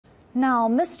Now,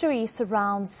 mystery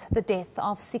surrounds the death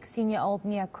of 16-year-old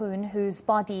Kühn, whose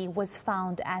body was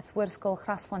found at Hoërskool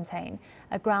Garsfontein.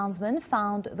 A groundsman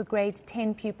found the grade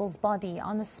 10 pupil's body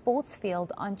on a sports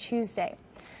field on Tuesday.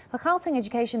 The Gauteng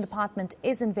Education Department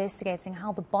is investigating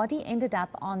how the body ended up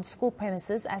on school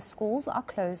premises as schools are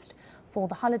closed for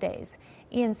the holidays.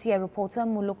 eNCA reporter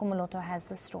Moloko Moloto has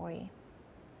the story.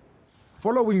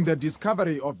 Following the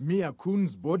discovery of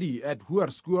Kühn's body at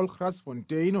Hoërskool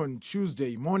Garsfontein on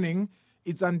Tuesday morning,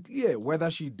 it's unclear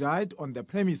whether she died on the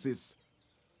premises.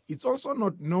 It's also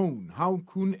not known how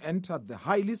Kühn entered the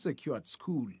highly secured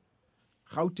school.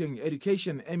 Gauteng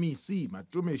Education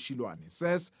MEC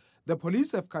says the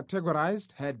police have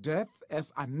categorized her death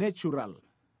as unnatural.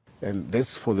 And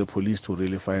that's for the police to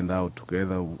really find out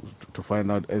together, to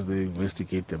find out as they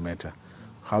investigate the matter.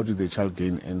 How did the child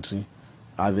gain entry?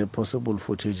 Are there possible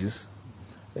footages?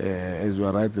 As you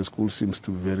are right, the school seems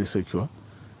to be very secure.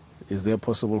 Is there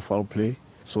possible foul play?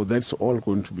 So that's all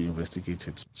going to be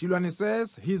investigated. Chilwane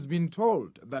says he's been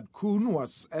told that Kühn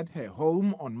was at her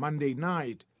home on Monday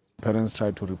night. Parents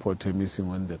tried to report her missing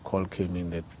when the call came in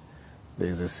that there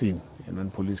is a scene. And when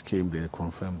police came, they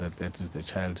confirmed that that is the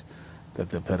child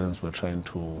that the parents were trying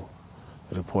to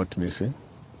report missing.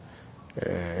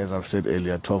 As I've said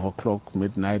earlier, 12 o'clock,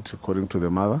 midnight, according to the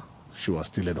mother, she was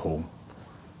still at home.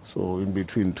 So in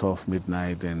between 12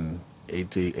 midnight and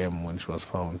 8 a.m. when she was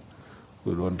found,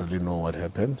 we don't really know what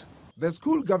happened. The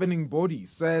school governing body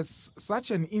says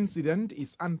such an incident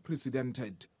is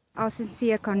unprecedented. Our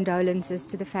sincere condolences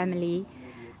to the family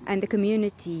and the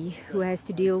community who has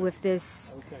to deal with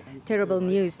this terrible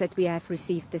news that we have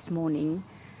received this morning.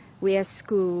 We as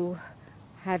school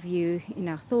have you in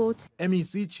our thoughts.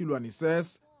 MEC Chilwane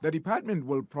says the department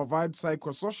will provide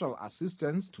psychosocial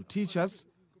assistance to teachers,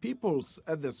 pupils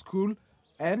at the school,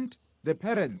 and the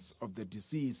parents of the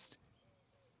deceased.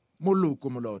 Moloko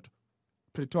Moloto,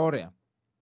 Pretoria.